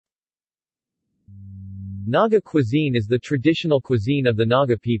Naga cuisine is the traditional cuisine of the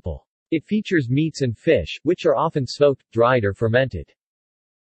Naga people. It features meats and fish, which are often smoked, dried or fermented.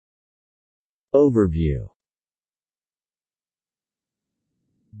 Overview.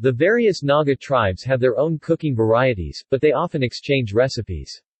 The various Naga tribes have their own cooking varieties, but they often exchange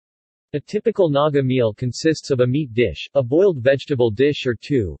recipes. A typical Naga meal consists of a meat dish, a boiled vegetable dish or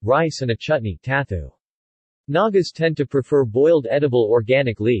two, rice and a chutney tathu. Nagas tend to prefer boiled edible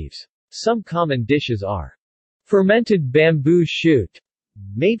organic leaves. Some common dishes are fermented bamboo shoot,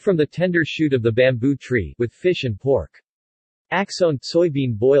 made from the tender shoot of the bamboo tree, with fish and pork. Axone,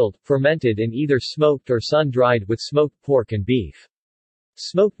 soybean boiled, fermented and either smoked or sun-dried with smoked pork and beef.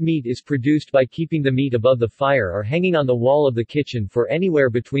 Smoked meat is produced by keeping the meat above the fire or hanging on the wall of the kitchen for anywhere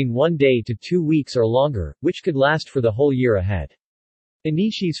between 1 day to 2 weeks or longer, which could last for the whole year ahead.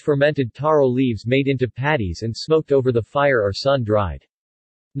 Inishis, fermented taro leaves made into patties and smoked over the fire or sun-dried.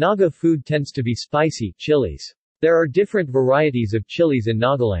 Naga food tends to be spicy, chilies. There are different varieties of chilies in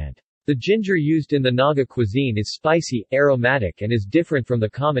Nagaland. The ginger used in the Naga cuisine is spicy, aromatic and is different from the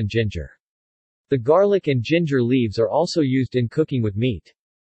common ginger. The garlic and ginger leaves are also used in cooking with meat.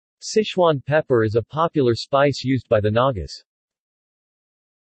 Sichuan pepper is a popular spice used by the Nagas.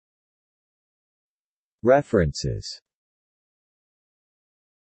 References.